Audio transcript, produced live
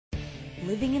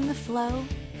Living in the Flow,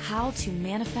 How to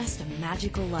Manifest a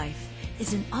Magical Life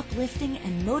is an uplifting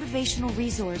and motivational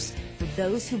resource for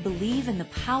those who believe in the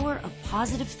power of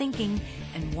positive thinking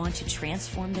and want to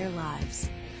transform their lives.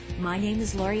 My name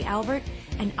is Laurie Albert,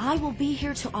 and I will be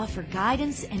here to offer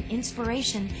guidance and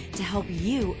inspiration to help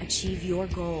you achieve your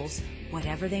goals,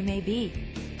 whatever they may be.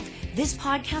 This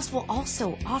podcast will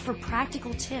also offer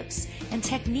practical tips and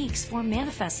techniques for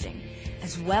manifesting,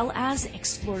 as well as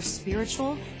explore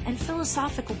spiritual and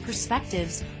philosophical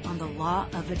perspectives on the law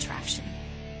of attraction.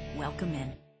 Welcome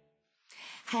in.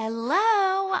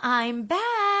 Hello, I'm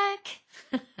back.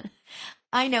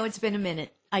 I know it's been a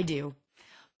minute, I do,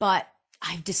 but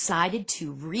I've decided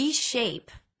to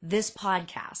reshape this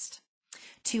podcast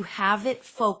to have it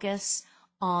focus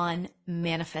on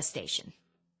manifestation.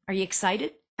 Are you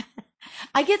excited?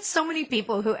 I get so many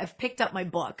people who have picked up my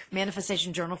book,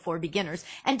 Manifestation Journal for Beginners,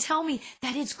 and tell me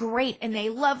that it's great and they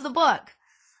love the book,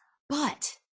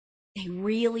 but they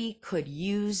really could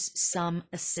use some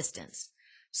assistance.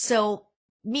 So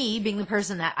me being the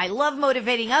person that I love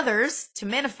motivating others to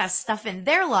manifest stuff in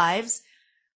their lives,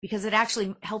 because it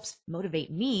actually helps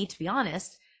motivate me, to be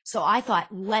honest. So I thought,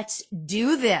 let's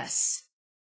do this,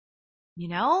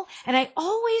 and I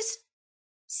always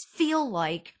feel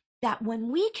like that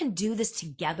when we can do this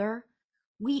together,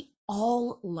 we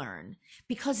all learn,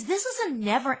 because this is a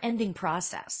never-ending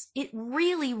process. It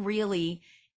really, really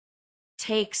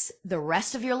takes the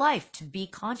rest of your life to be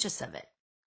conscious of it.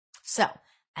 So,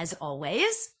 as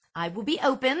always, I will be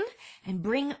open and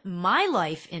bring my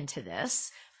life into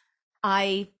this.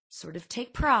 I sort of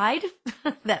take pride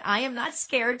that I am not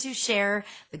scared to share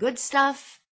the good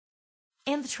stuff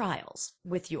and the trials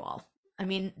with you all. I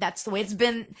mean, that's the way it's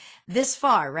been this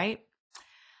far, right?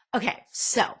 Okay,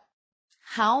 so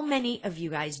how many of you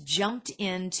guys jumped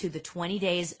into the 20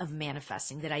 days of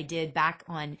manifesting that I did back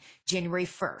on January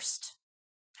 1st?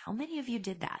 How many of you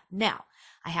did that? Now,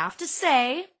 I have to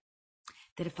say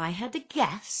that if I had to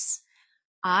guess,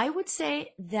 I would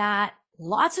say that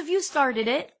lots of you started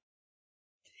it,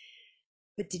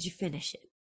 but did you finish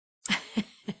it?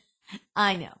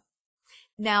 I know.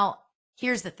 Now,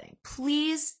 here's the thing.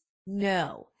 Please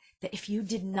know that if you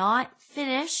did not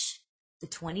finish the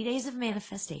 20 days of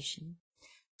manifestation,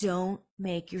 don't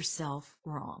make yourself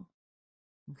wrong.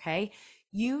 Okay?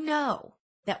 You know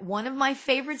that one of my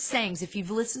favorite sayings, if you've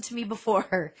listened to me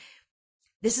before,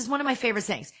 this is one of my favorite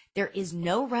sayings. There is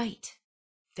no right.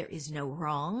 There is no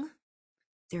wrong.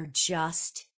 There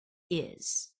just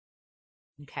is.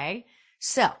 Okay?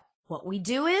 So what we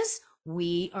do is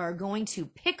we are going to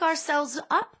pick ourselves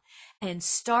up and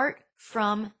start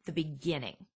from the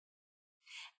beginning.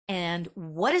 And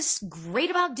what is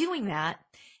great about doing that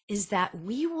is that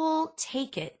we will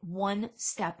take it one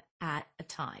step at a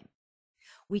time.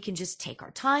 We can just take our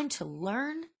time to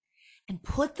learn and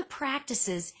put the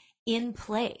practices in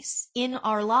place in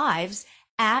our lives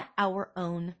at our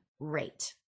own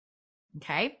rate.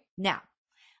 Okay? Now,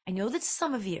 I know that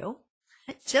some of you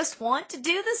just want to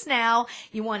do this now.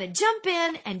 You want to jump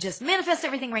in and just manifest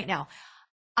everything right now.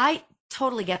 I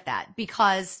totally get that,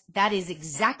 because that is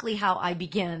exactly how I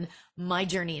began my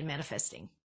journey in manifesting.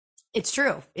 It's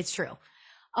true. It's true.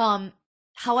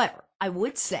 However, I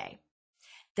would say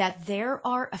that there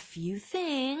are a few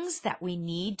things that we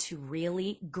need to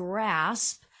really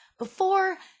grasp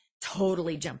before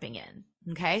totally jumping in.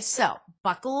 Okay. So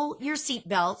buckle your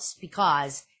seatbelts,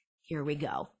 because here we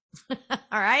go. All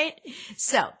right.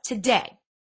 So today,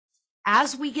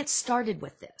 as we get started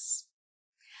with this,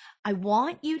 I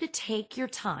want you to take your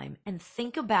time and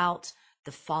think about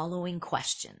the following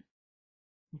question.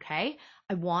 Okay?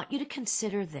 I want you to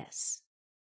consider this.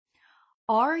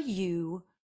 Are you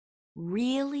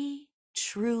really,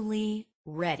 truly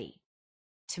ready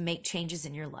to make changes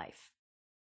in your life?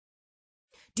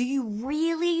 Do you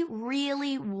really,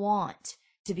 really want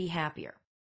to be happier?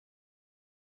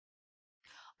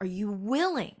 Are you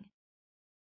willing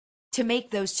to make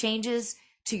those changes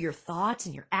to your thoughts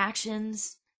and your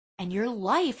actions and your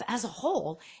life as a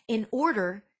whole in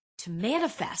order to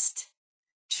manifest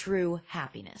true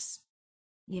happiness?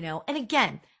 And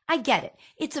again, I get it.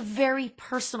 It's a very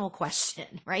personal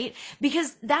question, right?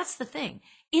 Because that's the thing.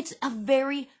 It's a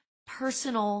very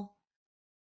personal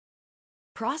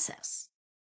process.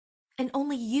 And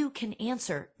only you can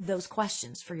answer those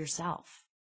questions for yourself.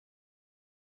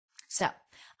 So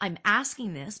I'm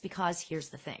asking this because here's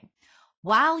the thing.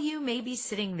 While you may be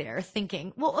sitting there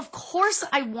thinking, well, of course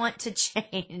I want to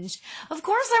change. Of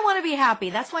course I want to be happy.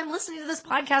 That's why I'm listening to this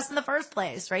podcast in the first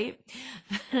place, right?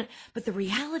 But the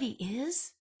reality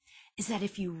is that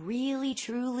if you really,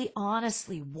 truly,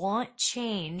 honestly want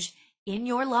change in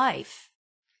your life,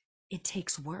 it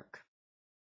takes work.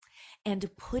 And to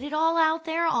put it all out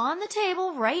there on the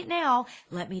table right now,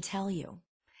 let me tell you,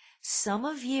 some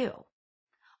of you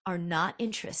are not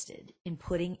interested in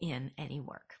putting in any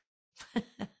work.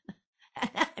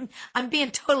 I'm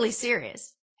being totally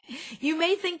serious. You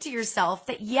may think to yourself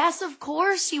that, yes, of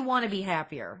course you want to be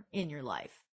happier in your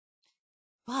life.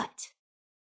 But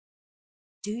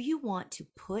do you want to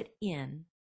put in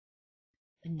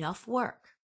enough work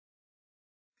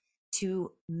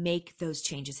to make those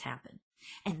changes happen?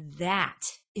 And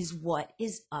that is what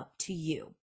is up to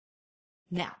you.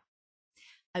 Now,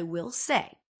 I will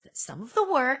say that some of the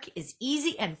work is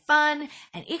easy and fun,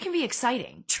 and it can be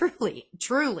exciting. Truly,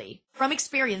 truly, from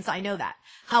experience, I know that.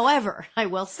 However, I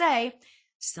will say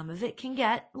some of it can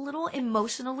get a little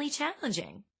emotionally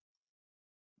challenging.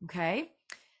 Okay?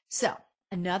 So,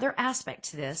 another aspect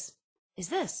to this is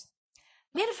this.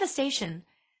 Manifestation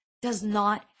does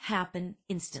not happen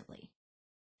instantly.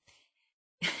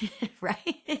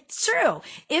 Right? It's true.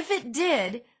 If it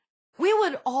did, we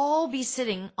would all be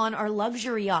sitting on our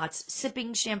luxury yachts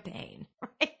sipping champagne.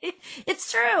 Right?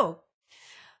 It's true.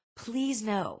 Please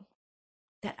know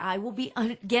that I will be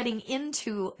getting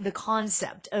into the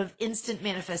concept of instant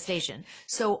manifestation.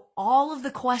 So all of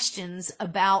the questions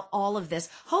about all of this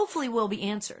hopefully will be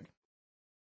answered.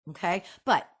 Okay?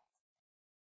 But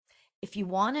if you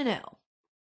want to know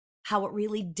how it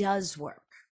really does work,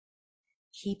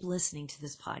 keep listening to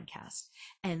this podcast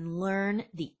and learn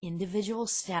the individual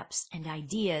steps and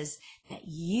ideas that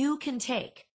you can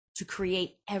take to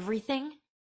create everything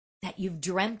that you've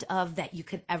dreamt of that you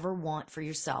could ever want for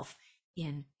yourself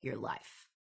in your life.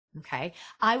 Okay?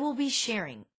 I will be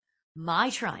sharing my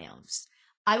triumphs.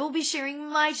 I will be sharing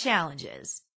my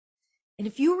challenges. And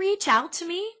if you reach out to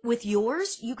me with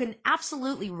yours, you can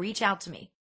absolutely reach out to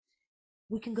me.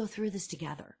 We can go through this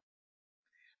together.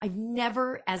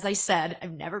 As I said,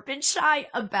 I've never been shy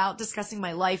about discussing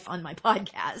my life on my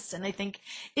podcast. And I think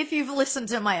if you've listened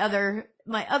to my other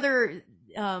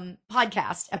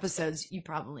podcast episodes, you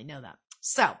probably know that.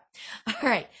 So, all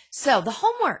right. So the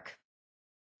homework.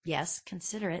 Yes,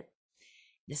 consider it.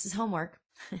 This is homework.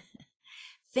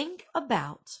 Think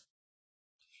about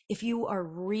if you are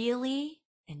really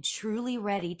and truly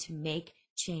ready to make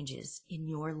changes in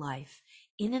your life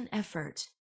in an effort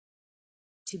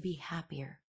to be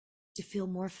happier, to feel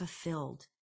more fulfilled,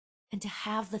 and to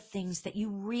have the things that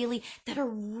are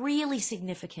really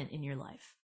significant in your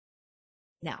life.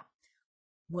 Now,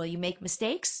 will you make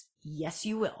mistakes? Yes,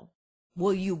 you will.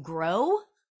 Will you grow?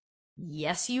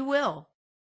 Yes, you will.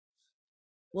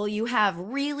 Will you have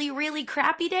really, really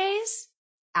crappy days?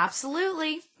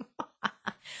 Absolutely.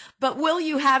 But will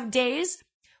you have days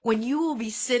when you will be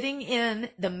sitting in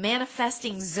the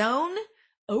manifesting zone?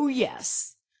 Oh,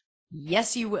 yes.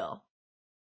 Yes, you will.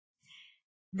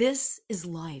 This is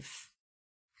life.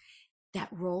 That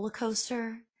roller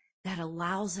coaster that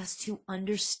allows us to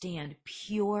understand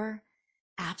pure,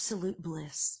 absolute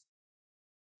bliss.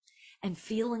 And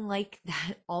feeling like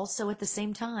that also at the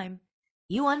same time,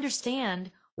 you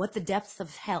understand what the depths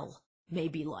of hell may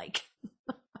be like.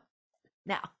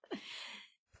 Now,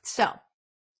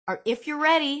 if you're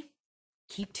ready,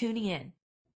 keep tuning in.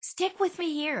 Stick with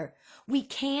me here. We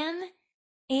can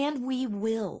and we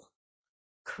will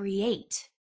create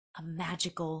a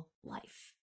magical life.